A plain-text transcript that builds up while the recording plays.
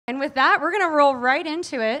And with that, we're going to roll right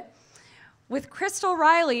into it with Crystal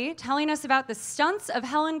Riley telling us about the stunts of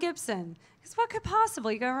Helen Gibson. Because what could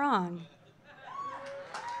possibly go wrong?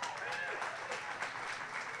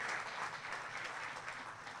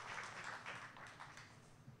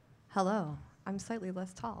 Hello, I'm slightly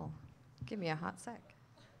less tall. Give me a hot sec.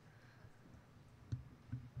 I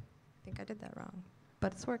think I did that wrong,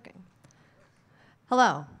 but it's working.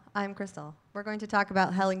 Hello, I'm Crystal. We're going to talk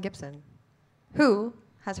about Helen Gibson. Who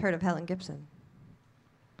has heard of Helen Gibson?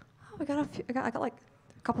 Oh, I got like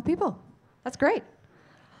a couple people. That's great.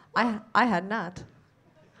 I had not,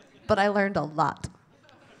 but I learned a lot.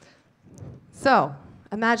 So,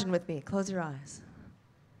 imagine with me, close your eyes.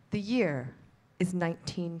 The year is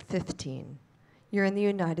 1915. You're in the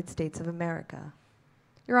United States of America.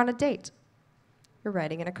 You're on a date. You're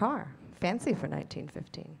riding in a car. Fancy for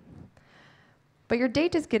 1915. But your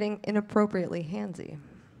date is getting inappropriately handsy.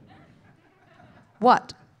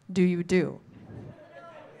 What do you do?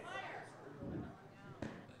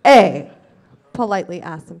 A, politely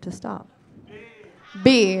ask them to stop.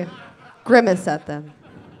 B, grimace at them.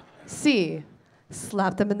 C,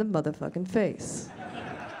 slap them in the motherfucking face.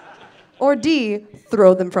 Or D,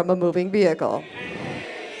 throw them from a moving vehicle.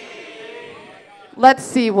 Let's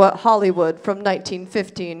see what Hollywood from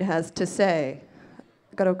 1915 has to say.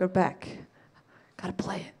 Gotta go back. Gotta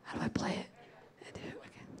play it. How do I play it?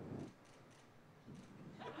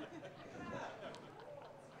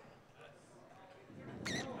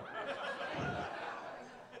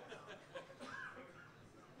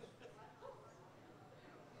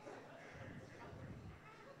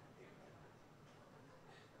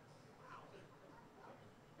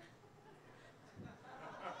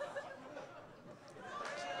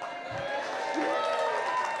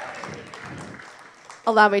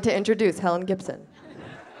 Allow me to introduce Helen Gibson.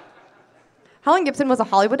 Helen Gibson was a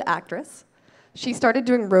Hollywood actress. She started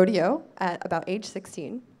doing rodeo at about age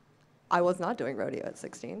 16. I was not doing rodeo at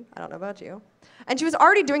 16. I don't know about you. And she was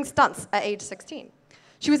already doing stunts at age 16.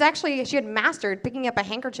 She had mastered picking up a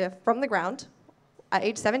handkerchief from the ground at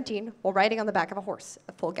age 17 while riding on the back of a horse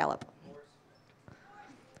at full gallop.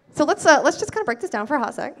 So let's just kind of break this down for a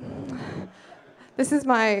hot sec. This is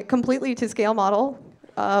my completely to scale model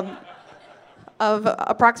of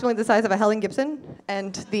approximately the size of a Helen Gibson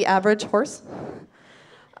and the average horse. Did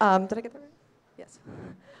I get that right? Yes.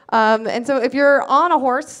 And so if you're on a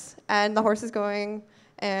horse and the horse is going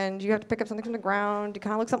and you have to pick up something from the ground, you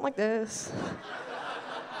kind of look something like this.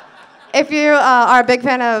 If you are a big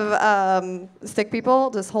fan of stick people,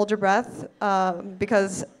 just hold your breath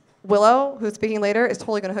because Willow, who's speaking later, is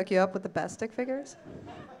totally going to hook you up with the best stick figures.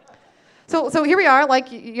 So here we are, like,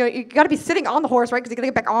 you got to be sitting on the horse, right? Because you got to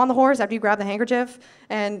get back on the horse after you grab the handkerchief.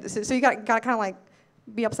 And so you got to kind of like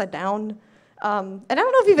be upside down. And I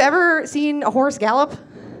don't know if you've ever seen a horse gallop.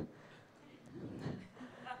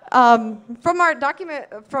 From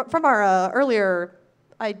our earlier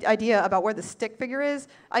idea about where the stick figure is,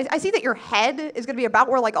 I see that your head is going to be about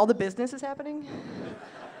where like all the business is happening.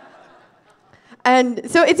 And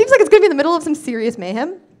so it seems like it's going to be in the middle of some serious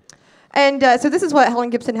mayhem. And so this is what Helen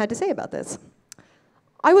Gibson had to say about this.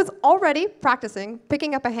 I was already practicing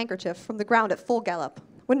picking up a handkerchief from the ground at full gallop.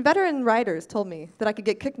 When veteran riders told me that I could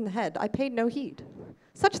get kicked in the head, I paid no heed.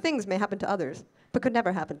 Such things may happen to others, but could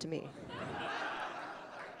never happen to me.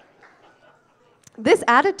 This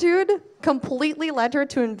attitude completely led her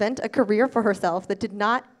to invent a career for herself that did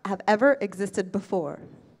not have ever existed before.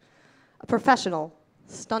 A professional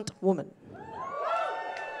stunt woman.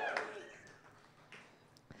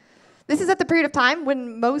 This is at the period of time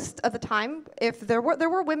when most of the time, if there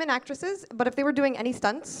were women actresses, but if they were doing any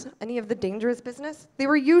stunts, any of the dangerous business, they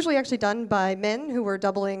were usually actually done by men who were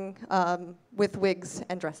doubling with wigs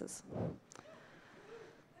and dresses.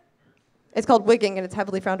 It's called wigging, and it's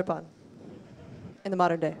heavily frowned upon in the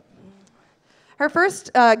modern day. Her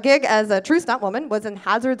first gig as a true stunt woman was in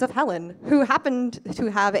Hazards of Helen, who happened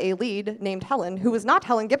to have a lead named Helen, who was not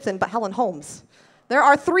Helen Gibson, but Helen Holmes. There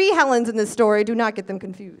are 3 Helens in this story. Do not get them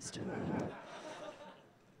confused.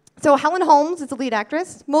 So Helen Holmes is the lead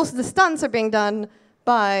actress. Most of the stunts are being done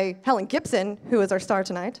by Helen Gibson, who is our star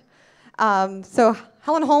tonight. So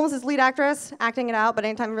Helen Holmes is lead actress, acting it out, but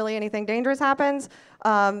anytime really anything dangerous happens,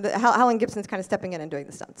 Helen Gibson's kind of stepping in and doing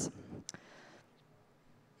the stunts.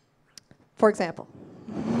 For example.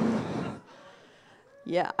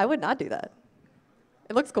 Yeah, I would not do that.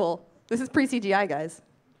 It looks cool. This is pre-CGI, guys.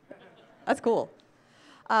 That's cool.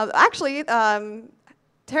 Actually,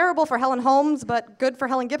 terrible for Helen Holmes, but good for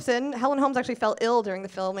Helen Gibson. Helen Holmes actually fell ill during the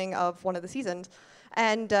filming of one of the seasons.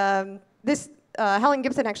 And Helen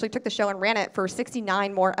Gibson actually took the show and ran it for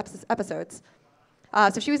 69 more episodes.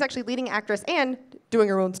 So she was actually leading actress and doing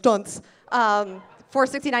her own stunts for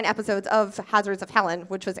 69 episodes of Stunts of Helen,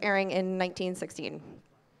 which was airing in 1916.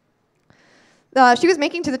 She was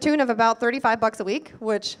making to the tune of about $35 a week,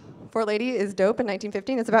 which for a lady is dope in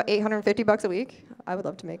 1915. It's about $850 a week. I would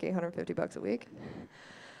love to make $850 a week.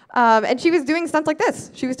 And she was doing stunts like this.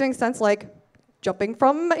 She was doing stunts like jumping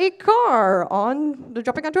from a car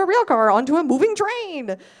jumping onto a rail car onto a moving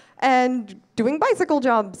train, and doing bicycle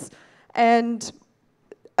jumps, and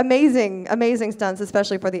amazing, amazing stunts,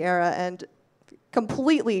 especially for the era, and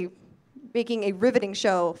completely making a riveting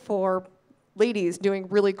show for ladies doing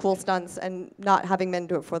really cool stunts and not having men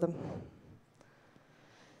do it for them.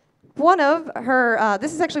 One of her,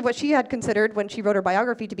 this is actually what she had considered when she wrote her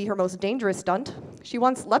biography to be her most dangerous stunt. She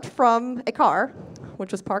once leapt from a car,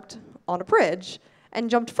 which was parked on a bridge, and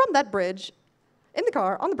jumped from that bridge, in the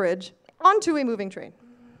car, on the bridge, onto a moving train.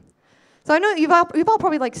 So I know you've all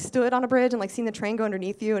probably like stood on a bridge and like seen the train go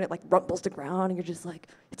underneath you, and it like rumbles to ground, and you're just like,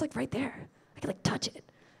 it's like right there. I can like touch it.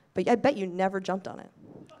 But I bet you never jumped on it.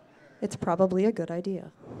 It's probably a good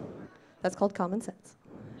idea. That's called common sense.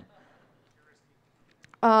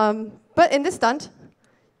 But in this stunt,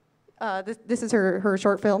 this is her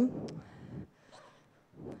short film.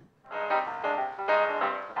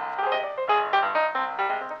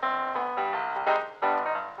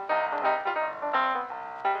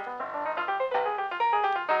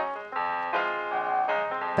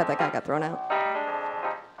 Bet that guy got thrown out.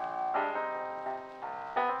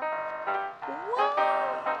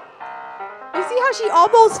 You see how she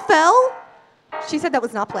almost fell? She said that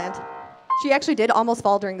was not planned. She actually did almost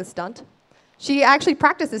fall during the stunt. She actually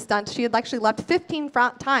practiced this stunt. She had actually leapt 15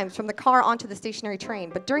 times from the car onto the stationary train.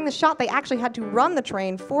 But during the shot, they actually had to run the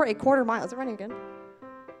train for a quarter mile. Is it running again?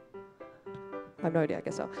 I have no idea, I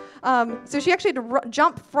guess so. So she actually had to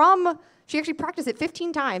jump from, she actually practiced it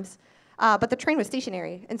 15 times. But the train was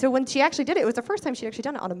stationary. And so when she actually did it, it was the first time she'd actually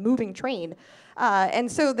done it on a moving train.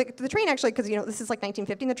 And so the train actually, because this is like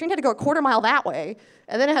 1915, the train had to go a quarter mile that way,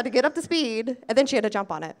 and then it had to get up to speed, and then she had to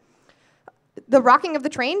jump on it. The rocking of the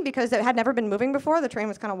train, because it had never been moving before, the train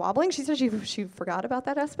was kind of wobbling. She said she forgot about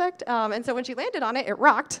that aspect. And so when she landed on it, it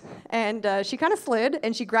rocked, and she kind of slid,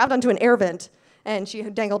 and she grabbed onto an air vent, and she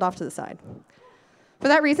dangled off to the side. For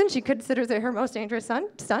that reason, she considers it her most dangerous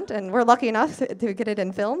stunt, and we're lucky enough to get it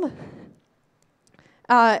in film.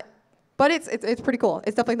 But it's pretty cool.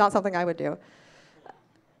 It's definitely not something I would do.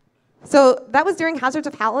 So that was during Stunts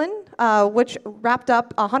of Helen, which wrapped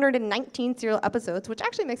up 119 serial episodes, which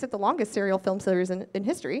actually makes it the longest serial film series in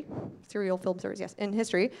history. Serial film series, yes, in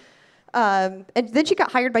history. And then she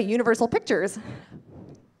got hired by Universal Pictures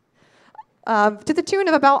to the tune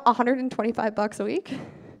of about $125 a week.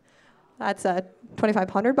 That's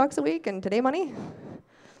 $2,500 a week in today money.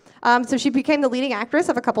 So she became the leading actress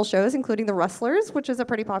of a couple shows, including The Rustlers, which is a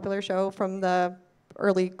pretty popular show from the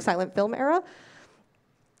early silent film era.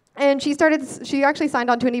 And she actually signed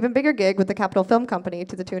on to an even bigger gig with the Capitol Film Company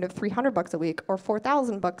to the tune of $300 a week, or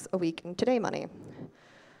 $4,000 a week in today money.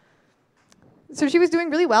 So she was doing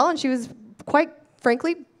really well, and she was, quite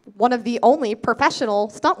frankly, one of the only professional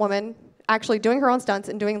stunt women actually doing her own stunts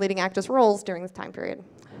and doing leading actress roles during this time period.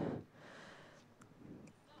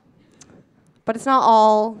 But it's not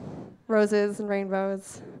all roses and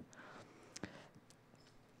rainbows.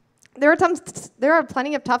 There are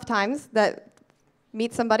plenty of tough times that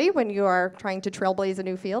meet somebody when you are trying to trailblaze a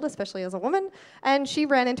new field, especially as a woman, and she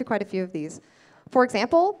ran into quite a few of these. For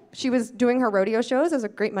example, she was doing her rodeo shows as a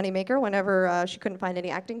great moneymaker whenever she couldn't find any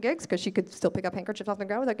acting gigs, because she could still pick up handkerchiefs off the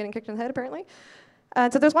ground without getting kicked in the head, apparently.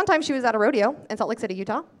 So there's one time she was at a rodeo in Salt Lake City,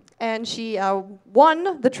 Utah, and she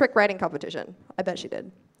won the trick riding competition. I bet she did.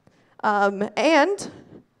 And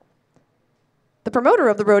the promoter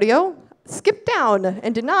of the rodeo skipped down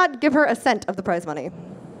and did not give her a cent of the prize money.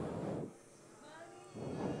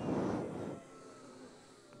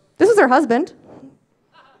 This is her husband,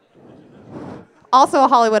 also a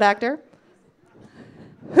Hollywood actor,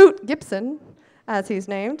 Hoot Gibson, as he's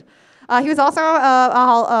named. He was also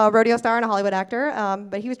a rodeo star and a Hollywood actor,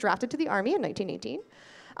 but he was drafted to the Army in 1918.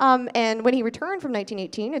 And when he returned from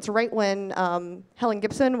 1918, it's right when Helen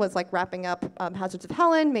Gibson was like wrapping up Stunts of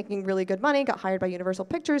Helen, making really good money, got hired by Universal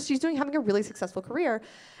Pictures. She's having a really successful career.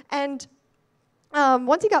 And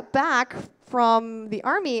once he got back from the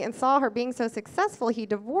Army and saw her being so successful, he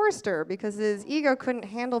divorced her because his ego couldn't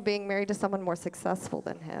handle being married to someone more successful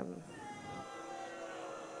than him.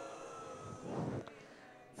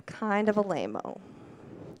 It's kind of a lame-o.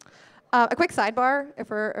 A quick sidebar, if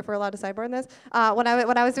we're allowed to sidebar in this. When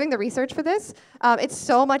I was doing the research for this, it's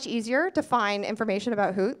so much easier to find information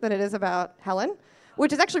about Hoot than it is about Helen.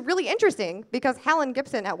 which is actually really interesting because Helen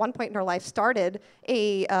Gibson at one point in her life started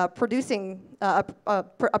a production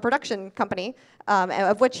company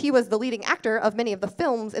of which he was the leading actor of many of the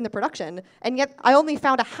films in the production, and yet I only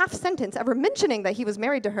found a half sentence ever mentioning that he was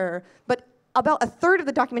married to her, but about a third of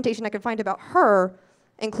the documentation I could find about her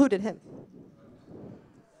included him.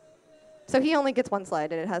 So he only gets one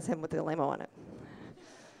slide, and it has him with the limo on it.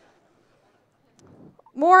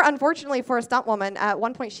 More unfortunately for a stunt woman, at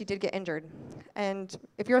one point she did get injured. And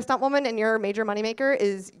if you're a stunt woman and your major moneymaker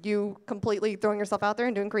is you completely throwing yourself out there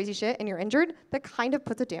and doing crazy shit and you're injured, that kind of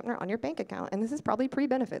puts a dampener on your bank account. And this is probably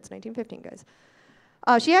pre-benefits, 1915, guys.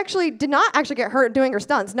 She actually did not actually get hurt doing her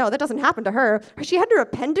stunts. No, that doesn't happen to her. She had her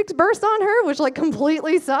appendix burst on her, which like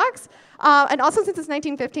completely sucks. And also since it's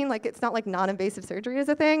 1915, like it's not like non-invasive surgery is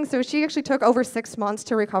a thing. So she actually took over 6 months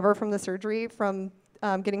to recover from the surgery from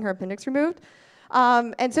getting her appendix removed.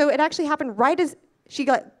 And so it actually happened right as she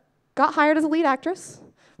got hired as a lead actress,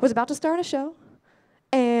 was about to star in a show,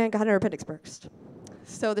 and got her appendix burst.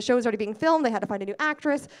 So the show was already being filmed. They had to find a new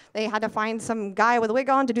actress. They had to find some guy with a wig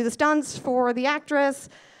on to do the stunts for the actress.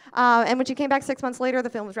 And when she came back 6 months later, the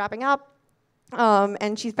film was wrapping up.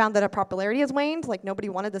 And she found that her popularity has waned. Like, nobody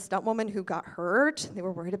wanted the stunt woman who got hurt. They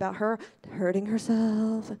were worried about her hurting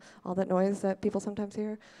herself, all that noise that people sometimes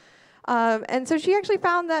hear. And so she actually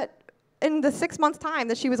found that in the 6 months' time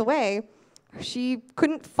that she was away, she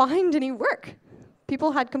couldn't find any work.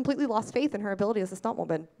 People had completely lost faith in her ability as a stunt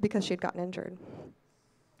woman because she had gotten injured.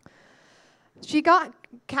 She got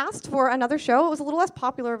cast for another show. It was a little less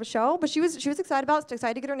popular of a show, but she was excited about it,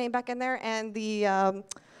 excited to get her name back in there, and the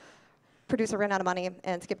producer ran out of money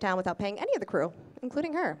and skipped town without paying any of the crew,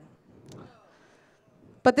 including her.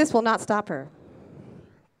 But this will not stop her.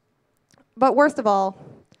 But worst of all,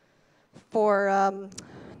 for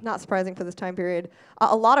not surprising for this time period,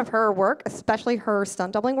 a lot of her work, especially her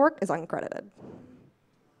stunt doubling work, is uncredited.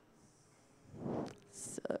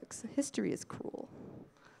 Sucks. History is cruel.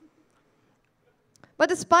 But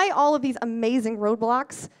despite all of these amazing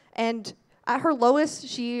roadblocks, and at her lowest,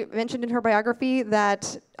 she mentioned in her biography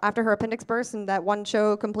that after her appendix burst and that one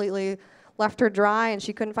show completely left her dry and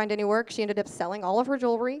she couldn't find any work, she ended up selling all of her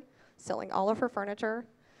jewelry, selling all of her furniture,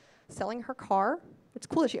 selling her car. It's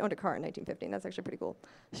cool that she owned a car in 1915. That's actually pretty cool.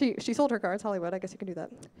 She sold her car. It's Hollywood. I guess you can do that.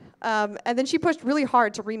 And then she pushed really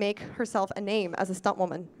hard to remake herself a name as a stunt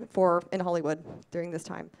woman in Hollywood during this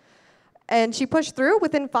time. And she pushed through.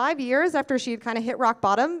 Within 5 years, after she had kind of hit rock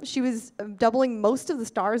bottom, she was doubling most of the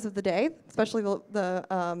stars of the day, especially all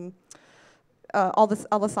the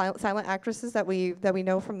silent actresses that we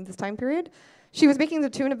know from this time period. She was making the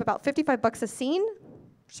tune of about $55 a scene,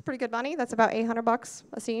 which is pretty good money. That's about $800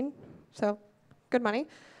 a scene. So. Good money.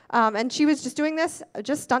 And she was just doing this,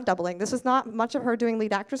 just stunt doubling. This was not much of her doing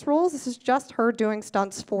lead actress roles. This is just her doing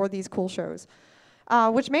stunts for these cool shows,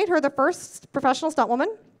 which made her the first professional stunt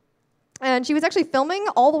woman. And she was actually filming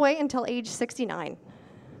all the way until age 69.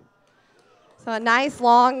 So a nice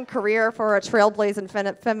long career for a trailblazing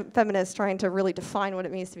feminist trying to really define what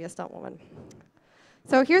it means to be a stunt woman.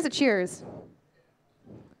 So here's a cheers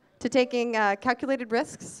to taking calculated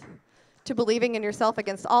risks, to believing in yourself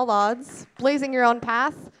against all odds, blazing your own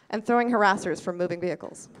path, and throwing harassers from moving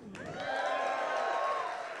vehicles.